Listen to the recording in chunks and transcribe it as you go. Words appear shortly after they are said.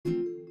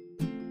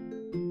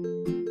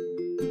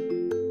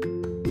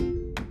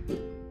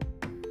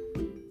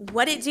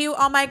What it do,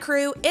 all my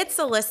crew? It's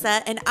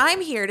Alyssa, and I'm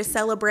here to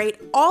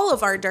celebrate all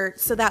of our dirt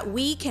so that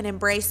we can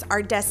embrace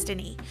our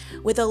destiny.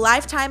 With a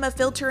lifetime of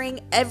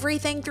filtering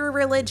everything through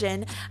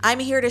religion, I'm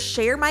here to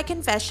share my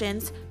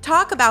confessions,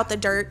 talk about the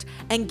dirt,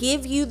 and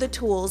give you the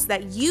tools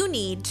that you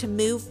need to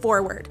move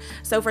forward.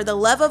 So for the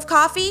love of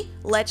coffee,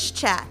 let's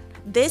chat.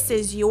 This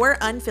is your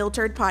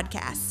Unfiltered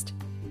Podcast.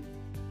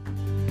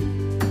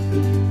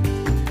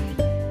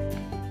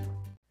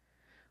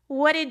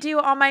 What it do,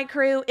 all my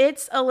crew?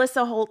 It's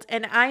Alyssa Holt,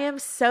 and I am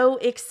so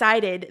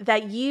excited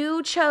that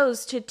you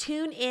chose to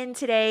tune in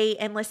today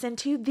and listen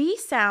to the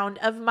sound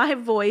of my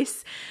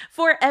voice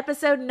for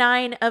episode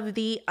 9 of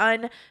the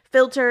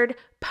Unfiltered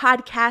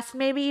Podcast.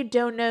 Maybe you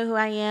don't know who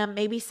I am.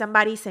 Maybe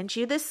somebody sent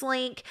you this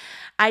link.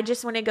 I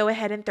just want to go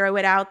ahead and throw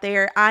it out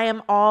there. I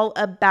am all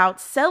about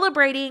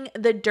celebrating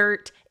the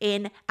dirt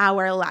in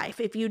our life.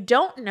 If you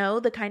don't know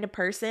the kind of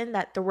person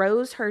that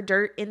throws her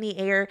dirt in the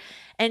air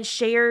and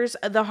shares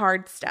the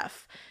hard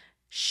stuff,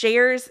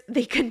 shares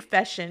the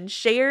confession,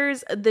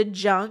 shares the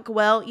junk,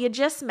 well, you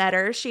just met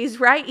her. She's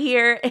right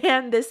here,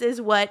 and this is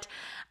what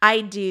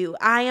I do.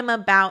 I am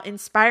about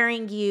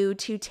inspiring you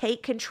to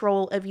take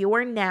control of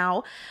your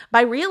now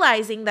by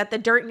realizing that the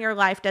dirt in your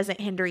life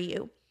doesn't hinder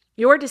you.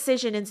 Your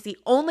decision is the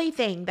only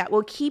thing that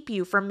will keep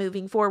you from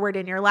moving forward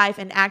in your life.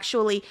 And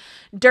actually,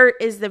 dirt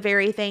is the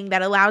very thing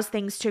that allows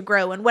things to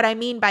grow. And what I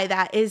mean by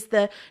that is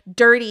the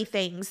dirty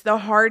things, the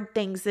hard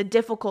things, the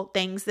difficult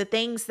things, the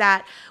things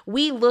that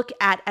we look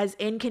at as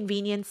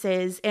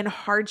inconveniences and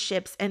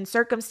hardships and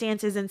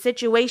circumstances and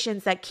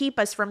situations that keep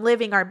us from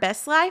living our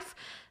best life.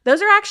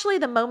 Those are actually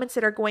the moments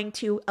that are going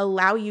to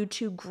allow you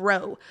to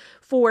grow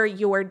for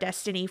your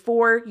destiny,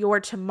 for your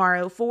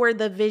tomorrow, for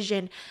the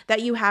vision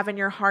that you have in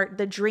your heart,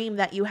 the dream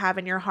that you have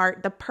in your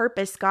heart, the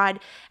purpose God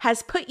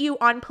has put you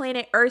on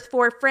planet Earth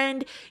for.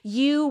 Friend,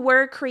 you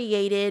were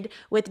created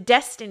with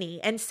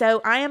destiny. And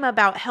so I am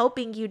about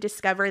helping you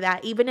discover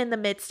that even in the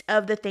midst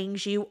of the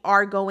things you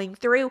are going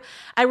through.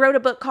 I wrote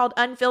a book called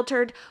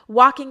Unfiltered,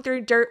 Walking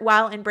Through Dirt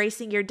While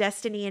Embracing Your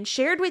Destiny, and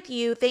shared with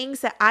you things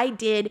that I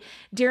did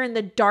during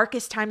the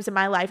darkest times of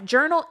my life,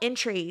 journal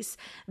entries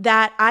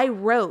that I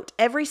wrote.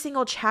 Every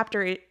single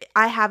chapter,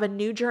 I have a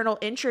new journal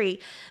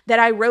entry that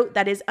I wrote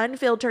that is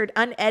unfiltered,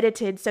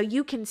 unedited, so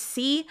you can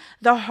see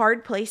the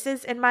hard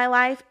places in my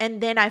life,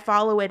 and then I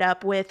follow it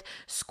up with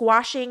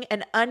squashing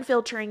and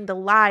unfiltering the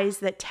lies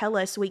that tell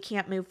us we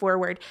can't move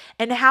forward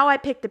and how I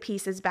pick the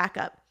pieces back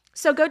up.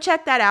 So go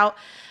check that out.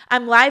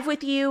 I'm live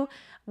with you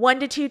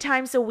 1 to 2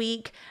 times a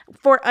week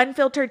for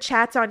unfiltered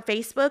chats on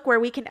Facebook where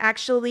we can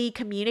actually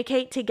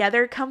communicate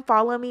together. Come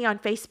follow me on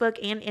Facebook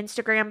and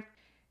Instagram.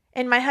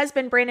 And my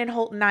husband, Brandon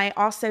Holt, and I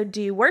also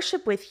do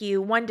worship with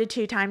you 1 to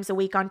 2 times a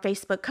week on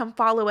Facebook. Come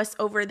follow us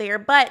over there.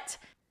 But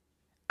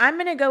I'm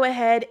going to go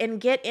ahead and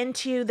get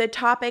into the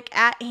topic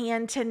at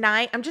hand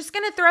tonight. I'm just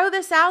going to throw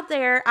this out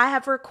there. I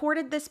have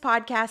recorded this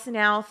podcast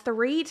now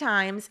 3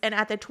 times, and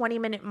at the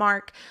 20-minute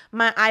mark,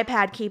 my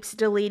iPad keeps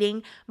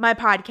deleting my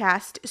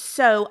podcast.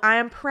 So I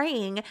am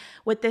praying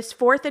with this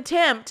 4th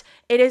attempt,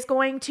 it is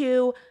going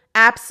to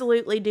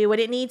absolutely do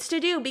what it needs to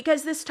do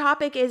because this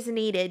topic is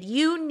needed.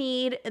 You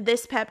need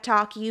this pep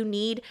talk. You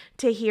need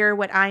to hear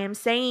what I am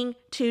saying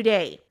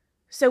today.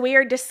 So we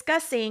are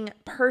discussing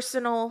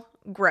personal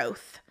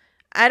growth.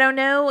 I don't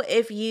know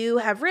if you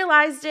have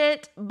realized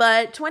it,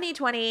 but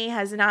 2020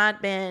 has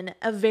not been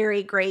a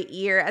very great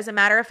year. As a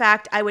matter of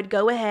fact, I would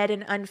go ahead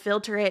and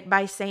unfilter it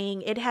by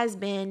saying it has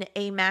been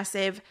a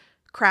massive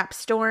crap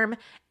storm,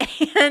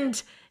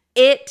 and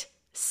it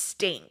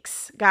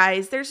stinks,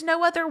 guys. There's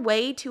no other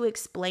way to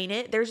explain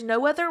it. There's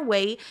no other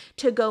way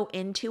to go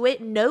into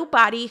it.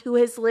 Nobody who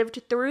has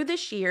lived through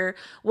this year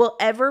will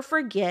ever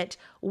forget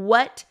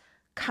what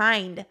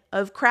kind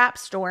of crap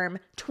storm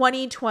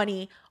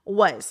 2020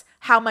 was.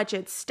 How much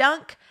it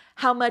stunk,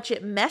 how much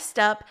it messed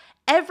up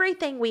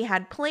everything we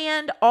had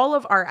planned, all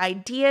of our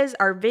ideas,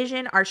 our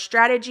vision, our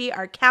strategy,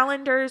 our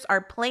calendars,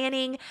 our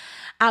planning,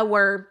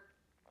 our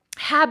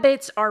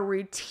habits, our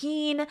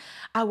routine,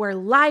 our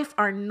life,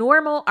 our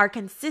normal, our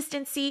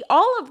consistency,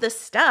 all of the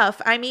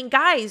stuff. I mean,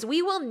 guys,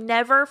 we will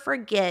never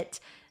forget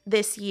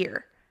this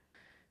year.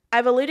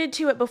 I've alluded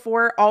to it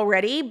before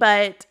already,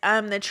 but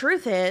the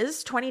truth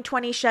is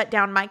 2020 shut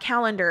down my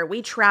calendar.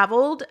 We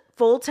traveled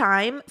full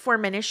time for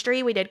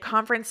ministry. We did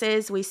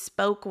conferences, we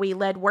spoke, we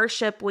led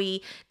worship,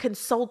 we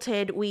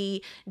consulted,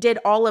 we did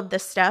all of the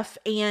stuff.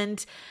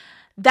 And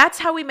that's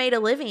how we made a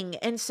living.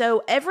 And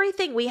so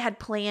everything we had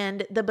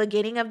planned the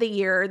beginning of the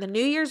year, the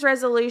New Year's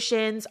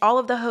resolutions, all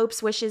of the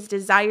hopes, wishes,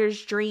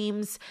 desires,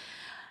 dreams,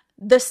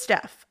 the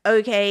stuff,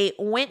 okay,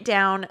 went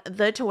down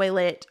the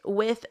toilet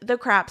with the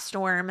crap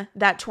storm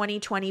that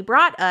 2020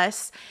 brought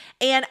us.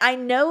 And I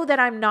know that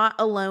I'm not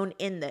alone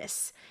in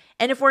this.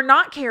 And if we're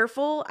not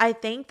careful, I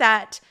think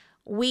that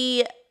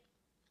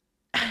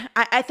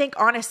I think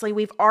honestly,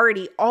 we've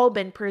already all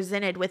been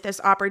presented with this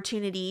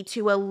opportunity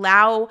to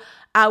allow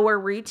our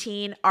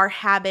routine, our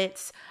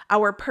habits,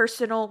 our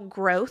personal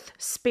growth,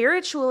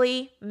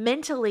 spiritually,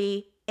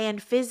 mentally,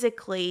 and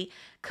physically,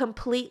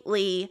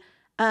 completely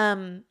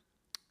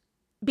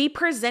be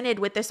presented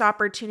with this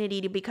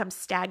opportunity to become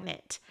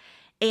stagnant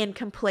and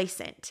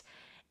complacent.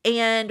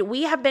 And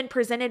we have been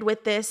presented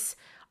with this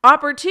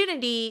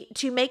opportunity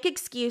to make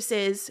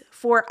excuses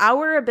for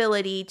our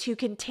ability to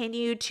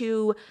continue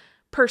to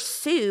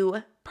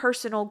pursue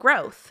personal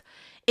growth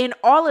in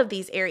all of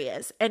these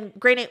areas. And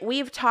granted,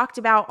 we've talked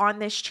about on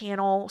this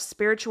channel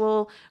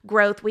spiritual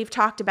growth. We've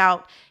talked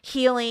about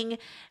healing.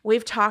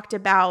 We've talked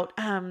about,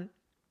 our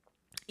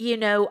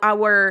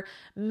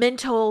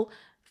mental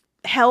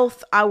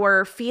health,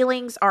 our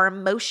feelings, our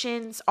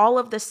emotions, all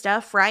of the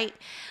stuff, right?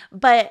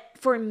 But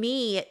for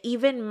me,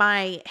 even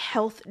my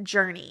health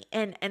journey,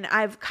 and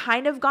I've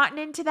kind of gotten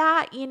into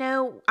that,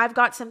 I've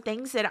got some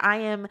things that I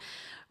am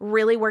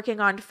really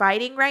working on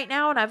fighting right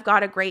now, and I've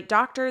got a great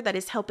doctor that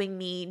is helping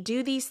me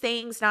do these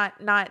things,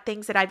 not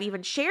things that I've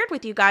even shared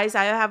with you guys.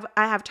 I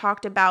have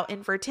talked about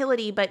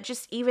infertility, but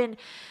just even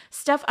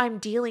stuff I'm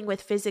dealing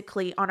with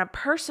physically on a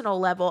personal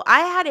level.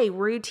 I had a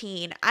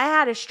routine, I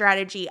had a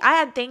strategy, I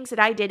had things that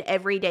I did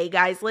every day,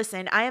 guys.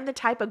 Listen, I am the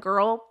type of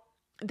girl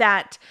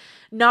that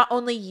not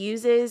only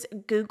uses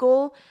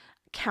Google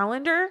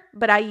Calendar,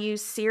 but I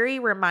use Siri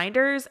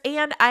reminders,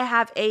 and I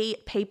have a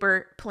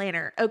paper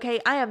planner. Okay,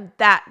 I am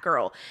that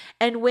girl.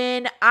 And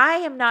when I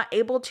am not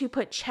able to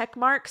put check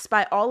marks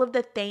by all of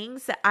the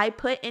things that I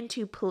put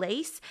into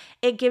place,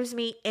 it gives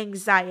me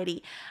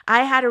anxiety.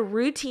 I had a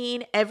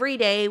routine every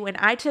day. When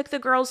I took the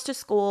girls to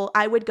school,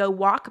 I would go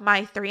walk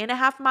my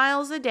 3.5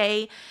 miles a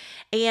day,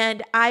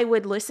 and I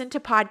would listen to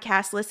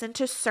podcasts, listen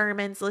to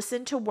sermons,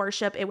 listen to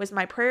worship. It was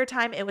my prayer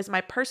time. It was my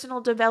personal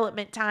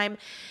development time.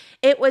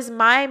 It was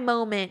my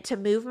moment to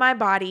move my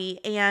body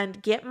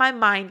and get my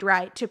mind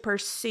right to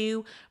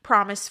pursue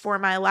promise for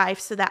my life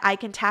so that I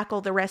can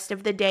tackle the rest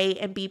of the day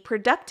and be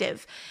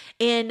productive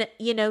in,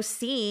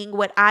 seeing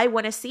what I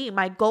want to see,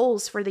 my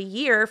goals for the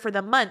year, for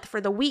the month, for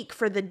the week,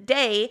 for the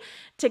day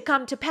to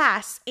come to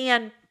pass.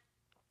 And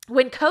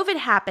when COVID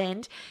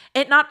happened,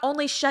 it not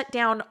only shut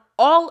down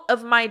all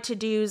of my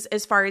to-dos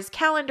as far as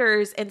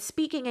calendars and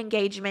speaking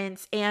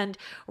engagements and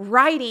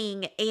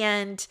writing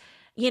and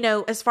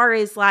as far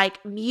as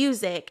like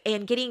music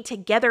and getting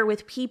together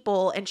with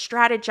people and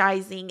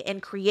strategizing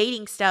and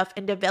creating stuff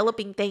and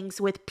developing things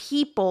with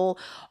people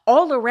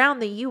all around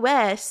the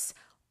US,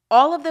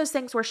 all of those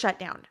things were shut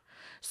down.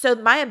 So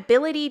my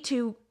ability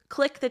to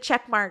click the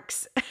check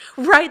marks,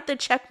 write the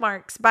check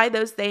marks by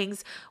those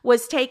things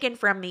was taken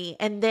from me.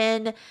 And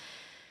then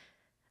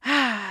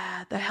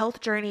the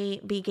health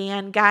journey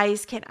began.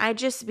 Guys, can I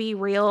just be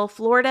real?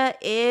 Florida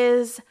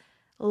is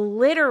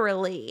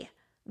literally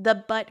the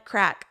butt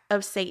crack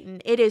of Satan.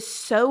 It is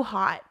so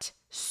hot.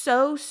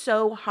 So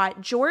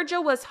hot.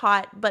 Georgia was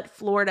hot, but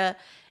Florida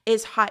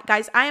is hot.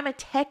 Guys, I am a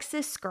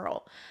Texas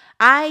girl.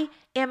 I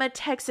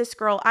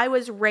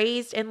was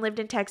raised and lived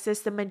in Texas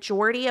the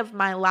majority of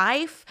my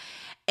life.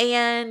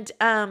 And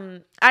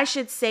I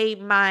should say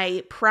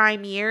my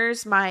prime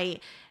years, my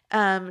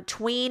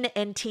tween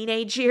and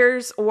teenage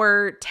years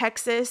were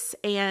Texas,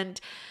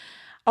 and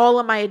all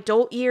of my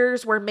adult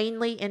years were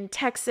mainly in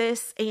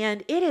Texas,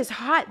 and it is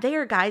hot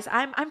there, guys.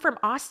 I'm from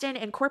Austin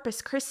and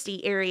Corpus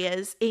Christi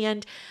areas,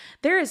 and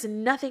there is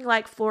nothing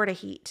like Florida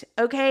heat,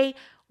 okay?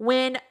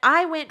 When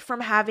I went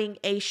from having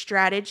a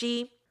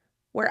strategy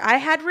where I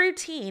had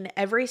routine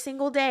every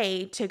single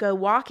day to go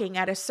walking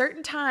at a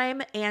certain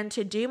time and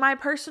to do my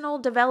personal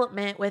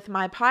development with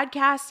my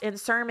podcast and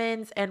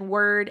sermons and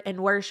word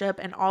and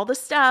worship and all the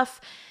stuff,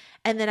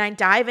 and then I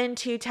dive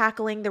into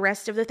tackling the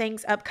rest of the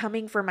things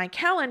upcoming for my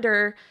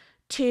calendar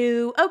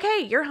to,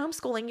 okay, you're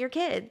homeschooling your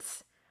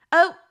kids.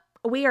 Oh,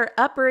 we are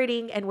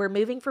uprooting and we're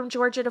moving from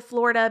Georgia to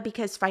Florida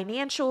because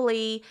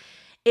financially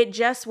it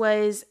just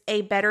was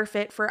a better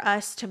fit for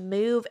us to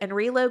move and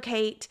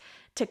relocate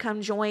to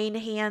come join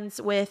hands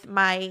with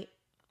my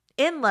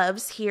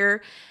in-loves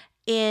here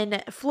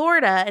in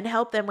Florida and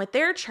help them with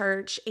their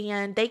church,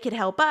 and they could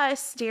help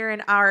us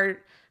during our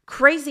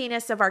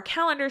craziness of our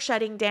calendar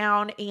shutting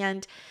down.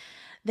 And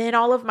then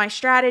all of my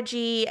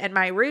strategy and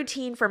my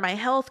routine for my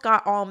health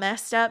got all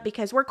messed up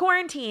because we're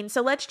quarantined.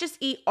 So let's just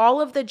eat all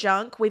of the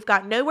junk. We've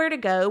got nowhere to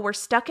go. We're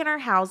stuck in our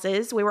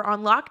houses. We were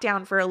on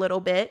lockdown for a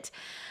little bit.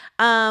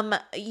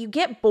 You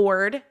get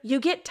bored, you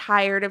get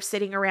tired of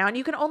sitting around.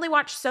 You can only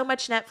watch so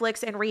much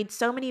Netflix and read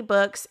so many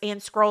books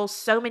and scroll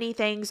so many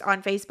things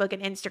on Facebook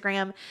and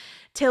Instagram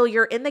till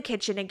you're in the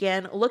kitchen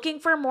again,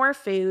 looking for more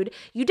food.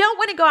 You don't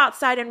want to go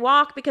outside and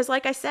walk because,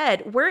 like I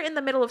said, we're in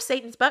the middle of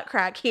Satan's butt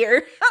crack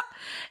here.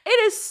 It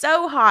is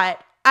so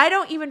hot. I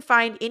don't even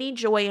find any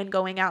joy in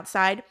going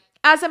outside.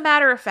 As a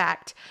matter of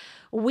fact,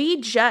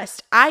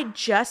 I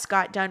just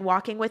got done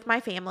walking with my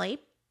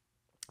family,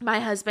 my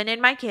husband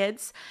and my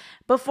kids,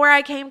 before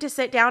I came to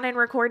sit down and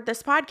record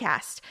this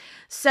podcast.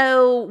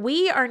 So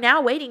we are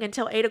now waiting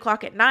until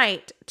 8:00 at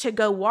night to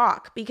go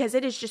walk because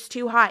it is just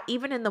too hot.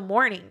 Even in the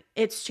morning,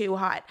 it's too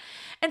hot.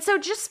 And so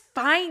just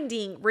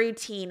finding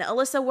routine.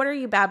 Alyssa, what are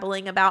you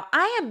babbling about?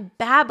 I am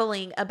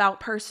babbling about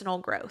personal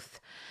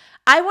growth.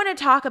 I want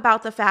to talk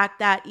about the fact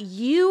that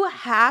you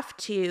have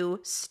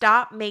to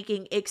stop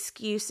making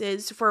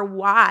excuses for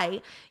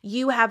why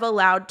you have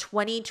allowed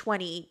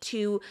 2020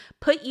 to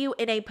put you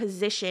in a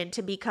position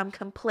to become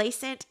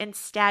complacent and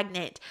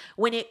stagnant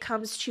when it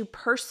comes to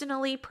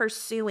personally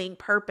pursuing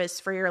purpose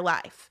for your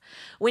life.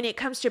 When it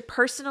comes to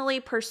personally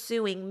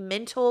pursuing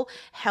mental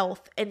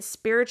health and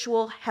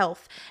spiritual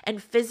health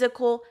and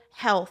physical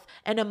health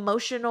and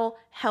emotional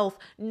health.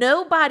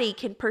 Nobody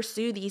can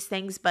pursue these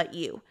things but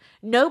you.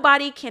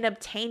 Nobody can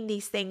obtain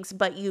these things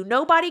but you.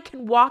 Nobody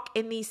can walk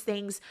in these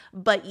things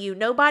but you.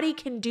 Nobody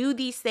can do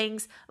these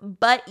things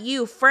but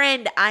you.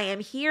 Friend, I am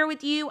here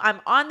with you.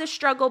 I'm on the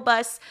struggle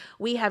bus.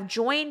 We have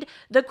joined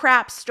the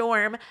crap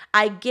storm.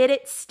 I get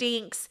it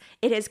stinks.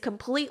 It has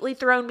completely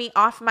thrown me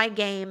off my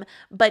game,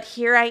 but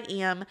here I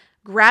am,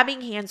 grabbing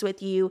hands with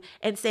you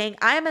and saying,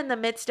 I am in the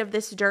midst of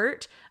this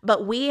dirt,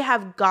 but we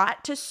have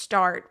got to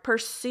start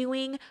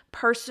pursuing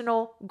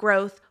personal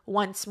growth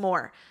once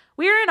more.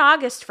 We're in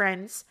August,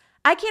 friends.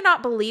 I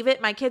cannot believe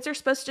it. My kids are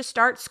supposed to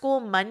start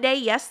school Monday.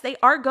 Yes, they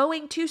are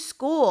going to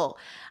school.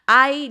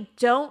 I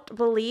don't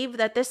believe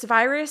that this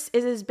virus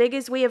is as big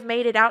as we have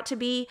made it out to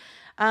be.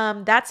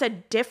 That's a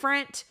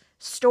different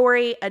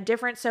story, a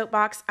different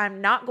soapbox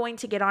I'm not going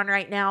to get on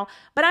right now,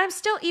 but I'm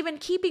still even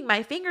keeping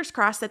my fingers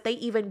crossed that they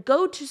even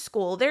go to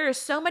school. There is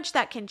so much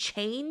that can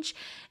change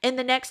in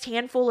the next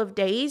handful of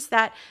days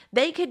that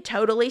they could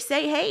totally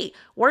say, hey,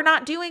 we're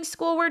not doing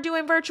school, we're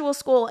doing virtual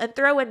school, and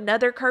throw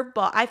another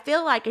curveball. I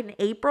feel like in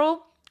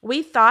April,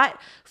 we thought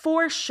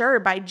for sure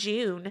by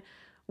June,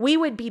 we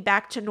would be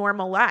back to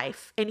normal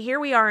life. And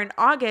here we are in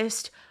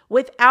August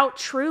without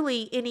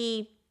truly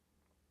any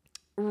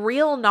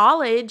real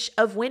knowledge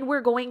of when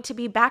we're going to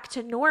be back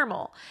to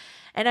normal.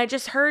 And I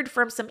just heard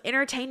from some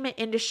entertainment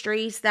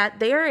industries that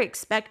they're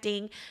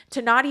expecting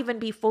to not even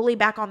be fully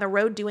back on the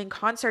road doing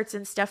concerts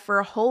and stuff for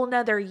a whole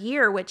nother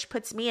year, which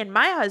puts me and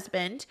my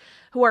husband,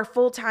 who are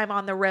full-time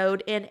on the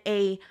road, in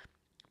a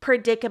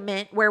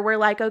predicament where we're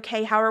like,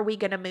 okay, how are we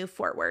going to move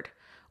forward?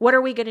 What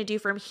are we going to do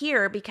from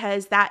here?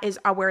 Because that is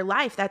our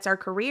life. That's our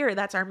career.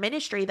 That's our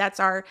ministry. That's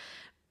our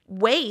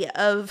way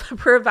of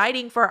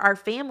providing for our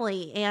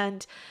family.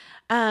 And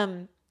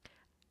I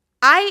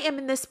am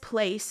in this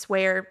place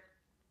where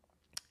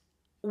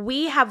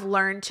we have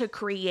learned to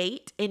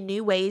create in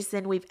new ways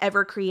than we've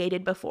ever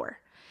created before.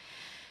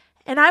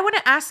 And I want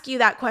to ask you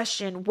that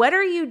question. What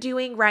are you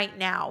doing right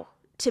now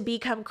to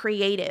become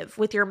creative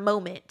with your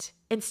moment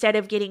instead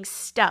of getting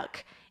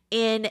stuck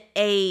in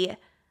a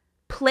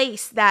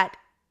place that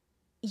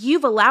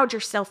you've allowed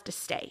yourself to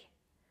stay?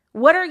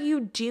 What are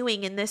you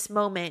doing in this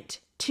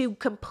moment to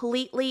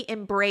completely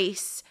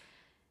embrace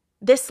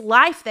this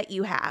life that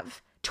you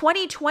have?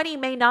 2020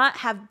 may not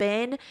have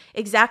been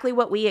exactly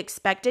what we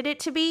expected it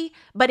to be,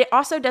 but it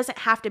also doesn't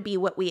have to be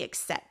what we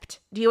accept.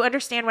 Do you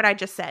understand what I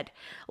just said?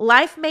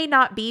 Life may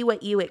not be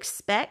what you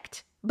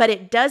expect, but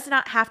it does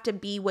not have to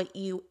be what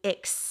you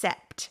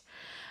accept.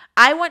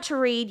 I want to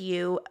read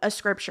you a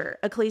scripture,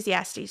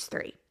 Ecclesiastes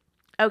 3.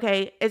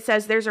 Okay, it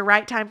says there's a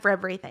right time for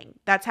everything.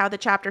 That's how the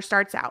chapter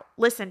starts out.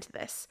 Listen to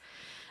this.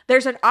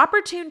 There's an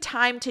opportune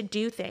time to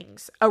do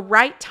things, a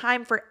right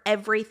time for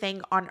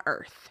everything on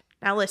earth.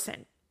 Now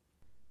listen,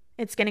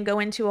 it's going to go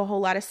into a whole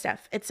lot of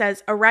stuff. It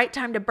says a right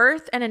time to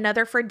birth and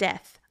another for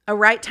death, a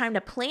right time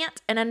to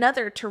plant and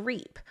another to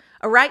reap,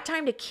 a right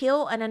time to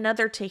kill and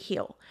another to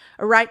heal,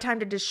 a right time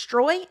to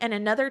destroy and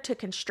another to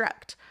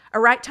construct, a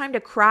right time to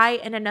cry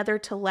and another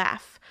to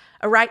laugh,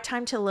 a right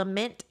time to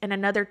lament and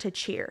another to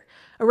cheer,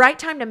 a right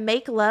time to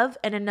make love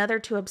and another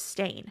to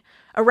abstain,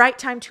 a right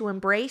time to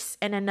embrace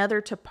and another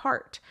to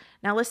part.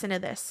 Now listen to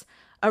this.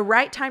 A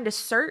right time to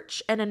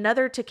search and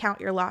another to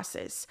count your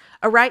losses,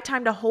 a right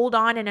time to hold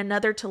on and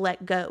another to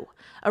let go,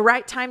 a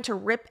right time to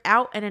rip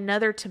out and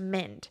another to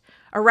mend,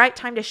 a right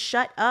time to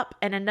shut up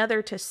and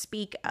another to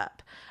speak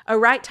up, a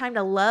right time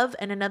to love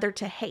and another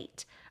to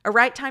hate, a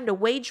right time to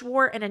wage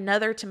war and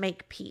another to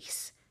make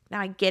peace.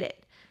 Now I get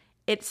it.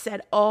 It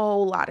said a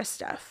whole lot of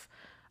stuff.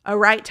 A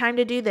right time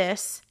to do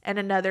this and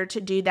another to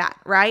do that,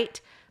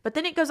 right? But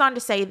then it goes on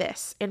to say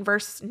this. In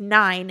verse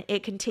 9,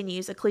 it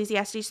continues.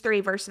 Ecclesiastes 3,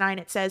 verse 9,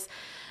 it says,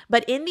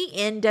 but in the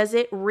end, does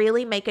it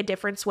really make a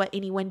difference what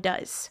anyone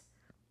does?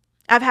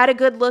 I've had a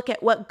good look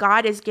at what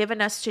God has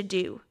given us to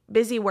do.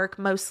 Busy work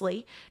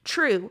mostly.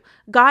 True,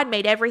 God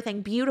made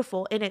everything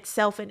beautiful in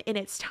itself and in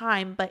its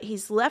time, but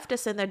he's left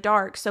us in the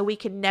dark so we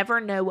can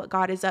never know what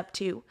God is up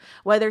to,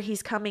 whether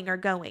he's coming or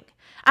going.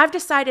 I've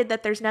decided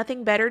that there's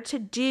nothing better to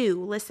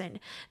do, listen,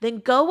 than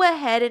go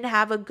ahead and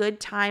have a good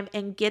time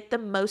and get the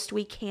most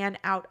we can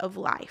out of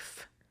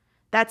life.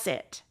 That's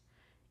it.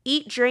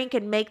 Eat, drink,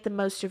 and make the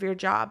most of your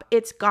job.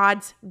 It's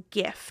God's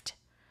gift.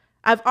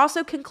 I've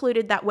also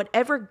concluded that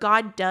whatever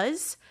God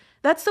does,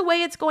 that's the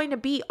way it's going to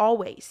be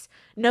always.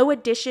 No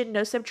addition,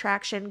 no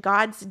subtraction.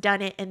 God's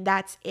done it and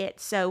that's it.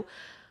 So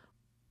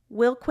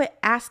we'll quit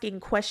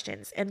asking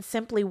questions and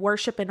simply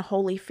worship in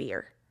holy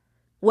fear.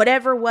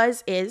 Whatever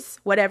was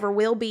is, whatever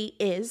will be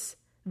is.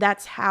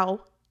 That's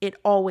how it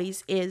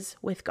always is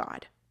with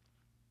God.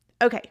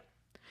 Okay.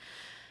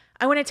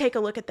 I want to take a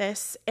look at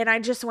this, and I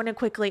just want to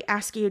quickly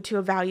ask you to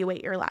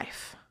evaluate your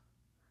life.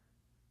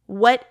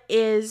 What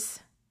is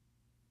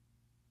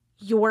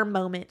your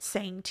moment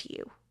saying to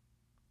you?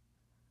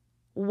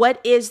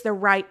 What is the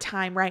right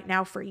time right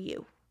now for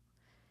you?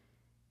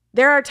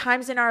 There are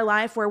times in our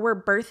life where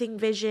we're birthing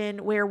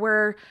vision, where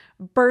we're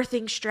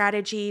birthing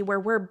strategy,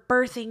 where we're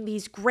birthing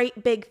these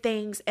great big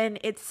things. And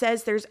it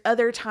says there's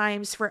other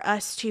times for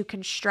us to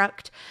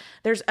construct.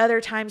 There's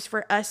other times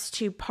for us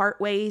to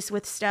part ways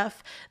with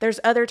stuff. There's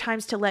other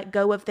times to let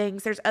go of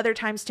things. There's other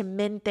times to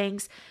mend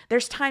things.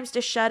 There's times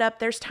to shut up.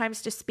 There's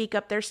times to speak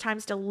up. There's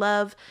times to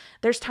love.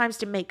 There's times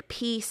to make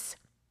peace.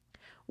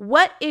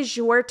 What is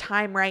your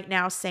time right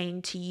now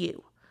saying to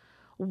you?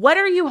 What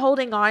are you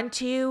holding on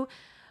to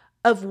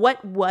of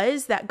what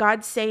was that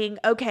God's saying,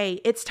 okay,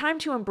 it's time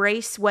to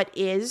embrace what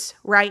is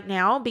right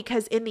now,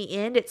 because in the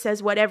end, it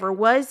says whatever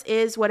was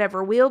is,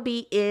 whatever will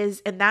be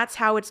is, and that's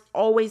how it's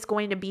always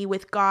going to be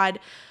with God.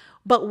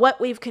 But what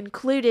we've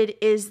concluded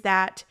is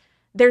that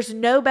there's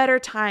no better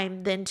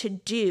time than to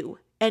do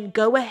and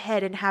go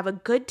ahead and have a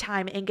good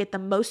time and get the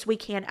most we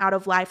can out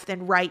of life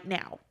than right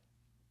now.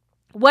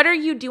 What are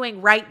you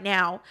doing right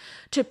now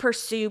to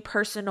pursue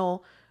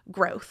personal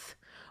growth?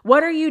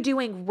 What are you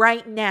doing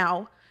right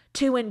now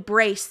to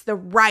embrace the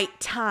right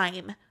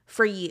time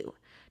for you?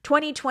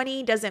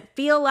 2020 doesn't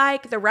feel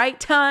like the right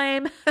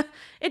time.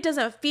 It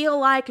doesn't feel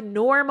like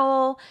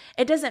normal.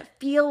 It doesn't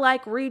feel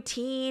like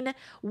routine.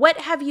 What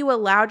have you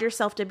allowed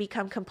yourself to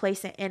become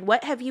complacent in?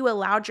 What have you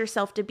allowed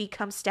yourself to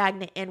become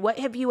stagnant in? What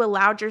have you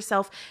allowed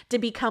yourself to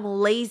become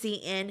lazy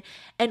in?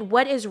 And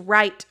what is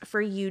right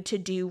for you to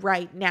do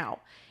right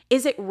now?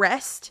 Is it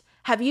rest?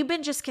 Have you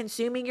been just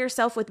consuming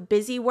yourself with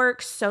busy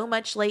work so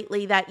much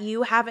lately that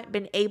you haven't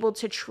been able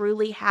to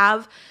truly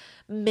have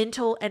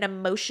mental and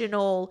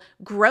emotional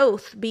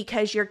growth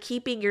because you're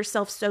keeping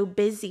yourself so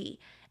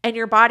busy and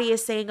your body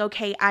is saying,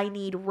 okay, I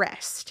need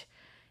rest?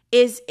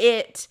 Is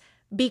it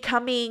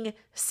becoming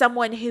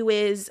someone who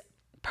is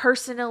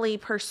personally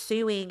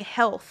pursuing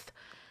health?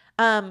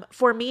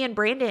 For me and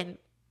Brandon,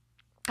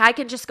 I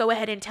can just go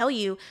ahead and tell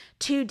you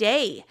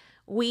today,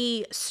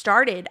 we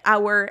started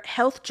our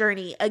health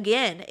journey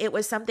again. It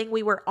was something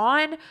we were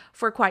on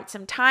for quite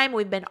some time.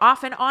 We've been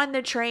off and on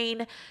the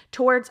train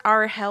towards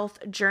our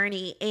health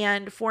journey.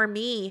 And for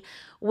me,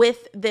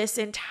 with this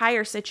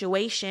entire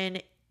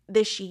situation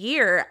this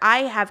year,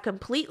 I have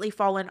completely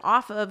fallen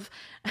off of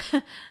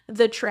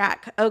the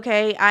track.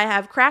 Okay. I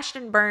have crashed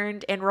and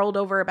burned and rolled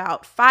over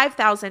about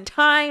 5,000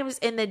 times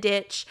in the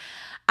ditch.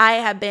 I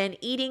have been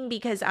eating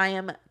because I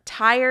am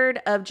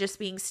tired of just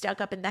being stuck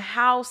up in the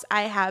house.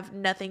 I have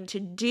nothing to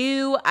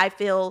do. I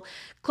feel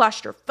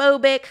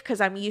claustrophobic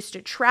because I'm used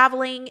to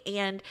traveling,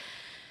 and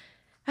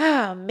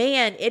oh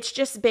man, it's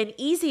just been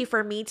easy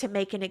for me to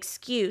make an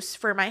excuse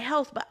for my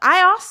health. But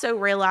I also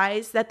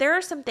realize that there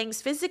are some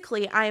things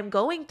physically I am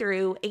going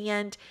through,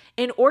 and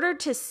in order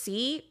to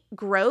see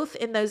growth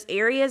in those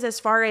areas as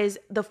far as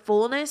the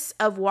fullness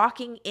of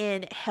walking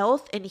in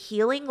health and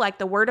healing like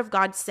the Word of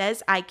God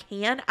says I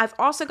can, I've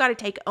also got to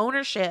take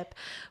ownership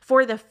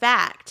for the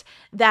fact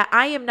that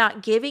I am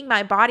not giving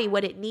my body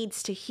what it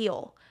needs to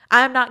heal.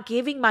 I'm not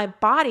giving my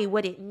body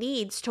what it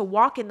needs to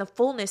walk in the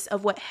fullness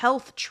of what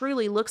health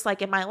truly looks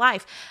like in my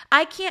life.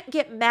 I can't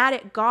get mad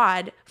at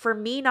God for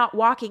me not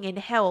walking in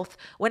health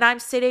when I'm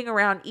sitting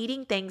around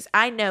eating things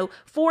I know.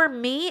 For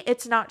me,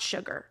 it's not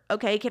sugar.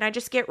 Okay, can I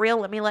just get real?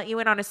 Let me let you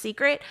in on a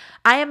secret.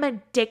 I am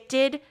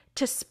addicted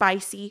to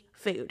spicy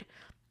food.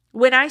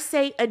 When I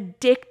say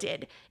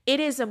addicted, it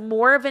is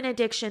more of an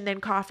addiction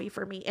than coffee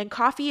for me. And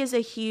coffee is a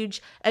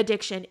huge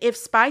addiction. If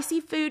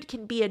spicy food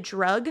can be a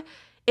drug,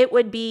 it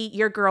would be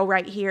your girl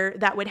right here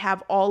that would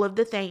have all of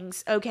the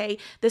things, okay?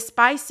 The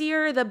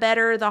spicier, the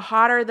better. The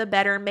hotter, the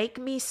better. Make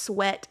me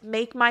sweat.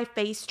 Make my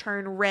face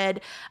turn red.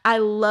 I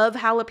love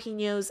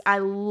jalapenos. I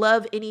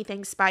love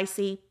anything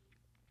spicy.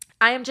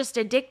 I am just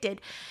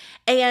addicted.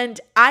 And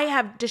I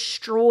have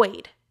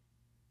destroyed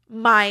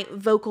my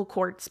vocal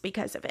cords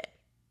because of it.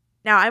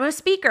 Now, I'm a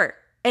speaker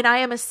and I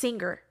am a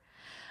singer.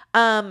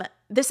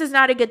 This is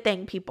not a good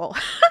thing, people.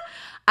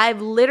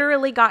 I've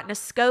literally gotten a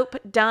scope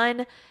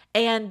done,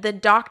 and the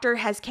doctor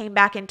has came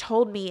back and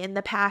told me in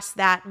the past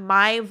that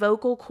my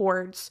vocal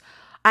cords,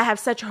 I have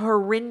such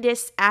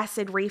horrendous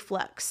acid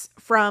reflux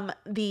from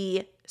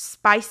the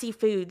spicy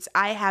foods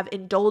I have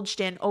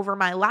indulged in over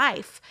my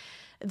life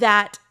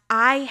that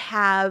I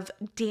have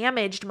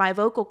damaged my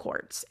vocal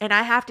cords, and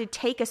I have to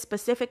take a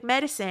specific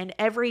medicine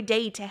every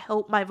day to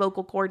help my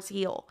vocal cords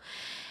heal.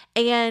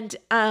 And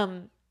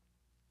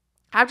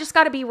I've just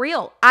got to be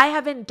real. I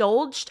have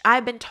indulged.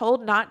 I've been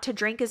told not to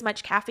drink as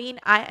much caffeine.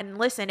 And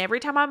listen, every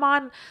time I'm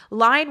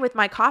online with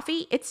my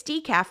coffee, it's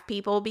decaf,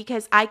 people,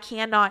 because I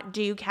cannot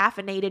do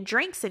caffeinated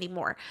drinks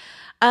anymore.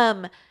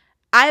 I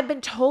have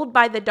been told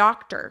by the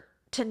doctor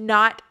to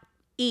not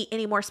eat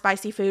any more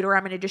spicy food or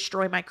I'm going to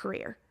destroy my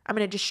career. I'm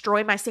going to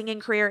destroy my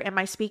singing career and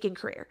my speaking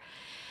career.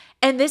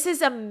 And this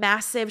is a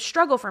massive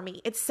struggle for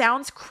me. It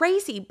sounds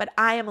crazy, but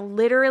I am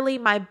literally,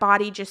 my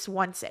body just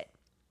wants it.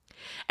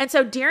 And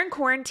so during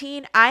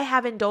quarantine, I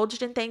have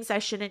indulged in things I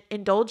shouldn't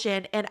indulge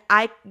in. And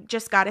I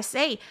just got to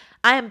say,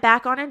 I am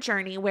back on a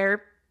journey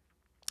where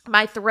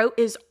my throat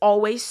is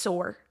always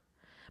sore.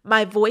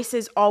 My voice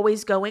is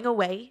always going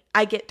away.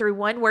 I get through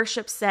one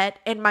worship set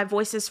and my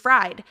voice is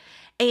fried.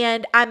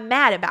 And I'm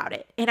mad about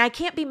it. And I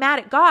can't be mad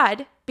at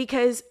God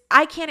because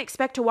I can't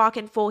expect to walk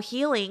in full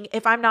healing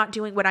if I'm not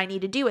doing what I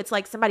need to do. It's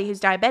like somebody who's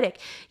diabetic.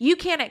 You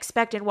can't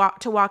expect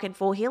to walk in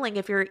full healing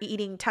if you're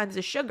eating tons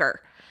of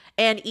sugar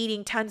and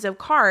eating tons of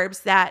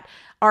carbs that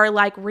are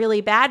like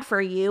really bad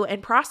for you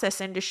and processed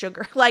into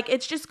sugar. Like,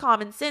 it's just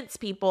common sense,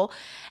 people.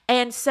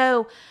 And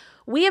so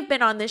we have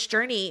been on this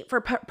journey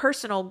for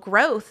personal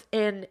growth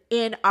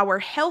in our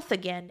health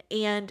again.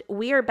 And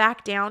we are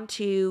back down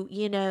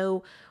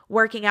to,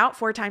 working out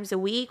 4 times a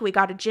week. We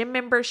got a gym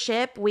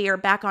membership. We are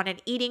back on an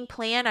eating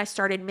plan. I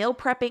started meal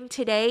prepping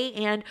today,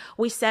 and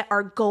we set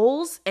our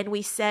goals and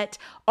we set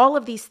all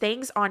of these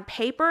things on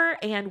paper,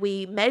 and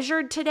we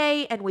measured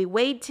today and we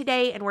weighed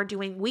today, and we're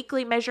doing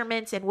weekly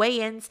measurements and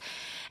weigh-ins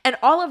and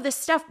all of this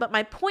stuff. But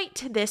my point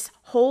to this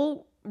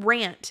whole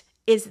rant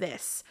is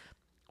this: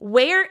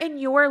 where in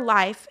your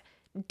life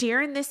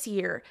during this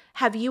year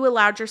have you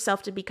allowed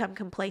yourself to become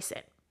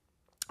complacent?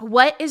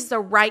 What is the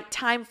right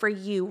time for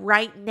you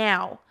right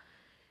now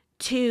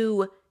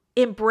to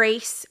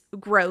embrace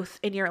growth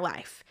in your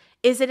life?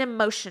 Is it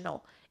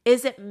emotional?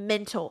 Is it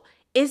mental?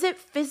 Is it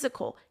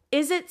physical?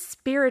 Is it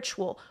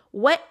spiritual?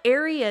 What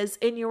areas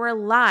in your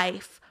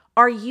life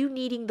are you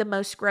needing the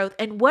most growth?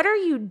 And what are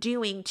you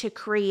doing to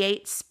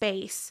create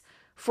space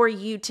for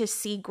you to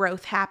see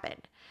growth happen?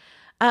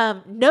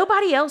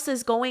 Nobody else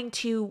is going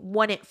to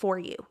want it for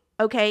you.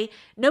 Okay.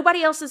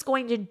 Nobody else is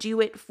going to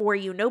do it for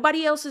you.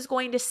 Nobody else is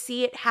going to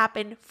see it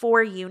happen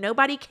for you.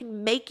 Nobody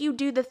can make you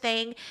do the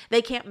thing.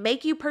 They can't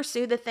make you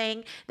pursue the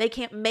thing. They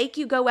can't make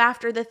you go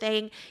after the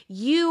thing.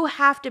 You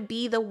have to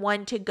be the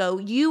one to go.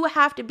 You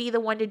have to be the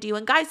one to do.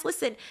 And guys,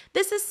 listen,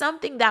 this is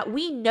something that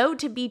we know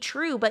to be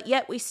true, but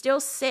yet we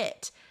still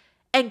sit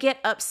and get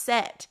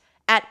upset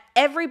at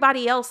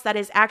everybody else that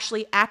is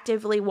actually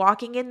actively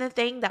walking in the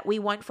thing that we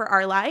want for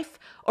our life,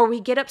 or we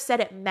get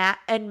upset at mad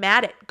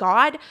at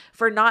God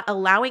for not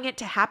allowing it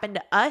to happen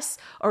to us,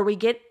 or we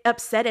get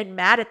upset and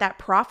mad at that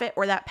prophet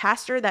or that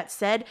pastor that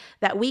said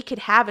that we could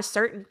have a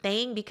certain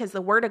thing because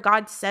the word of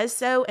God says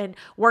so, and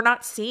we're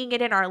not seeing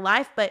it in our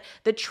life. But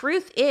the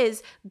truth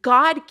is,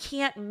 God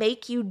can't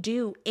make you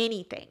do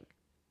anything.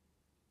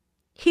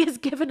 He has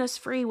given us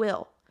free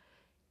will.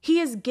 He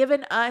has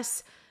given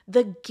us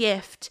the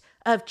gift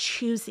of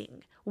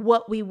choosing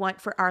what we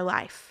want for our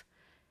life,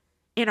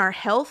 in our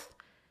health,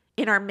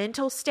 in our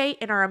mental state,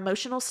 in our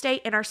emotional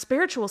state, in our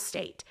spiritual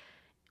state.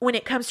 When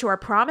it comes to our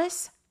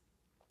promise,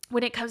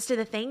 when it comes to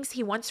the things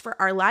He wants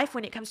for our life,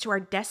 when it comes to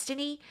our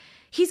destiny,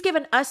 He's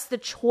given us the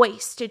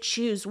choice to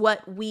choose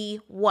what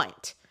we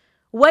want.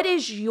 What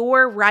is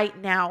your right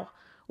now?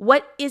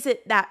 What is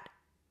it that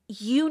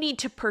you need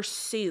to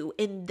pursue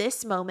in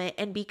this moment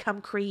and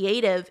become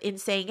creative in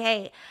saying,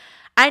 hey,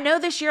 I know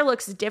this year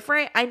looks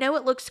different. I know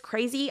it looks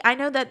crazy. I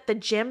know that the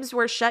gyms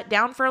were shut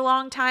down for a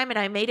long time and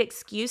I made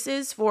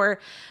excuses for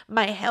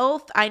my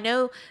health. I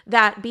know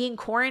that being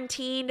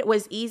quarantined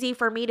was easy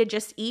for me to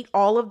just eat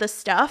all of the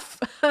stuff.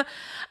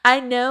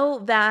 I know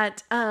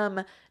that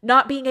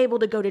not being able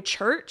to go to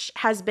church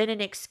has been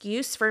an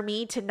excuse for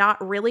me to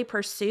not really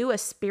pursue a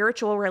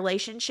spiritual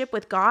relationship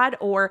with God.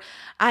 Or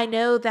I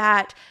know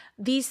that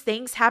these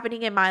things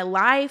happening in my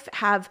life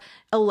have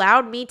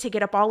allowed me to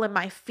get up all in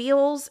my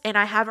feels, and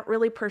I haven't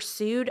really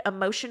pursued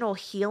emotional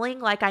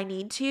healing like I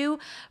need to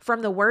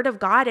from the Word of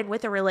God and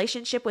with a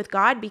relationship with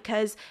God,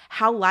 because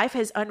how life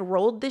has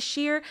unrolled this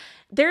year.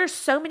 There are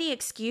so many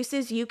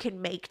excuses you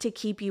can make to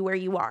keep you where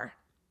you are.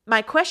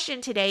 My question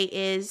today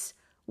is,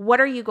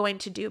 what are you going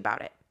to do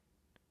about it?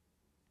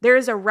 There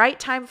is a right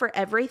time for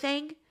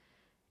everything,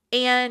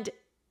 and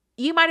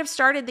you might have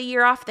started the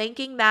year off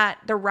thinking that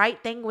the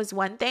right thing was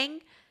one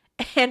thing,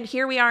 and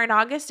here we are in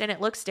August and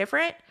it looks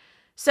different.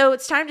 So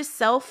it's time to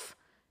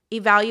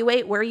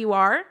self-evaluate where you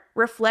are,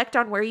 reflect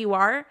on where you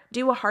are,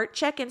 do a heart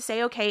check and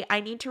say, okay, I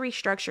need to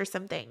restructure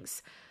some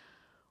things.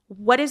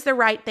 What is the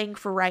right thing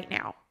for right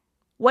now?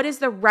 What is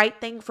the right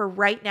thing for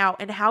right now?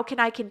 And how can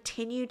I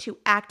continue to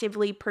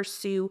actively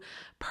pursue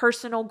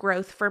personal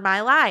growth for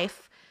my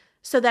life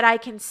so that I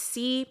can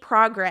see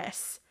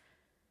progress?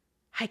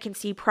 I can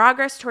see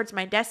progress towards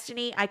my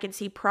destiny. I can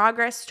see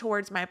progress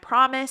towards my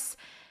promise.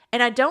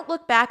 And I don't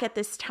look back at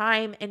this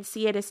time and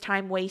see it as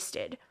time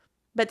wasted,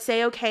 but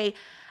say, okay,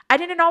 I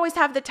didn't always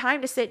have the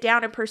time to sit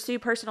down and pursue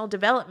personal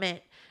development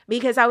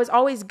because I was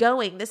always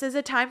going. This is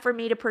a time for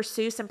me to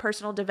pursue some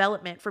personal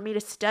development, for me to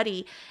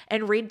study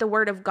and read the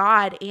Word of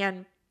God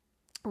and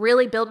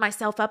really build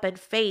myself up in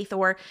faith.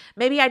 Or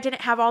maybe I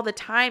didn't have all the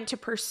time to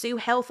pursue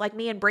health. Like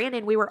me and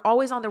Brandon, we were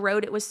always on the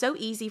road. It was so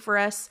easy for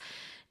us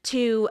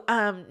to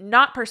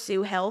not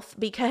pursue health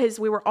because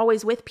we were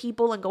always with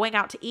people and going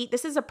out to eat.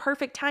 This is a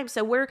perfect time.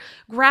 So we're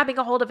grabbing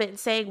a hold of it and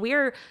saying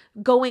we're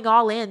going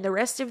all in. The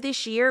rest of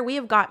this year, we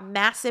have got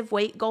massive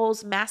weight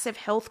goals, massive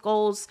health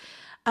goals,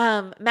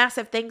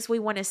 massive things we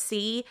want to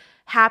see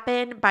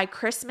happen by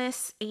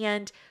Christmas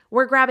and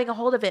we're grabbing a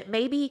hold of it.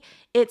 Maybe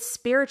it's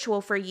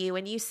spiritual for you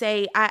and you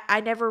say,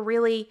 I never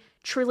really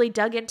truly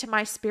dug into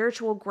my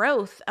spiritual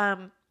growth.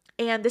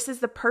 And this is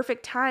the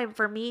perfect time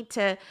for me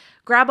to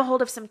grab a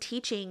hold of some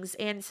teachings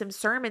and some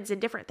sermons and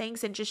different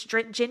things and just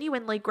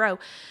genuinely grow.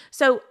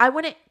 So I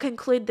want to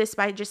conclude this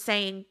by just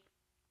saying,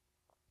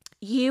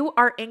 you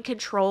are in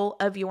control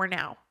of your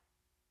now.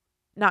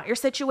 Not your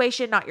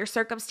situation, not your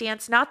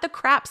circumstance, not the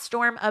crap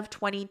storm of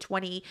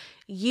 2020.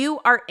 You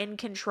are in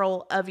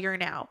control of your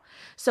now.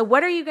 So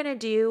what are you going to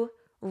do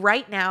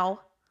right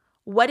now?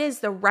 What is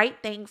the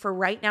right thing for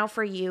right now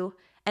for you?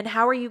 And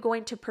how are you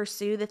going to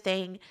pursue the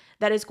thing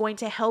that is going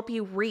to help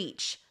you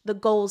reach the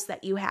goals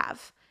that you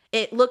have?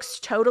 It looks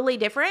totally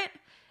different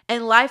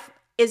and life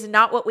is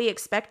not what we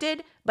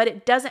expected, but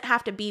it doesn't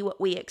have to be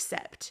what we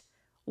accept.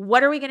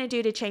 What are we going to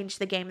do to change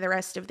the game the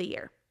rest of the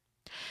year?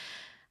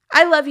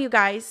 I love you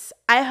guys.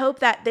 I hope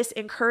that this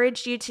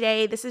encouraged you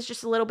today. This is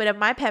just a little bit of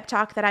my pep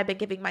talk that I've been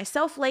giving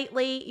myself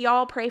lately.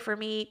 Y'all pray for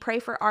me, pray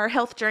for our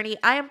health journey.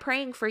 I am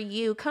praying for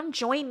you. Come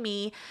join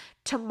me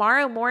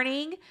tomorrow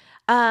morning,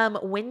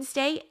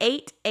 Wednesday,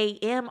 8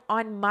 a.m.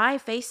 on my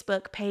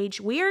Facebook page.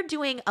 We are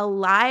doing a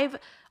live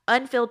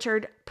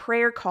unfiltered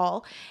prayer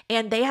call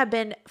and they have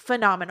been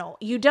phenomenal.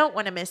 You don't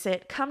want to miss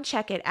it. Come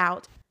check it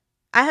out.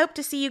 I hope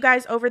to see you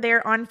guys over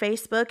there on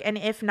Facebook, and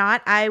if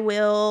not, I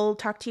will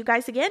talk to you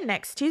guys again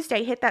next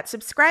Tuesday. Hit that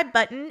subscribe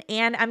button,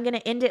 and I'm going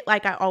to end it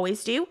like I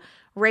always do.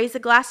 Raise a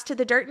glass to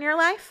the dirt in your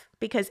life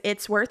because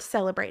it's worth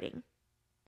celebrating.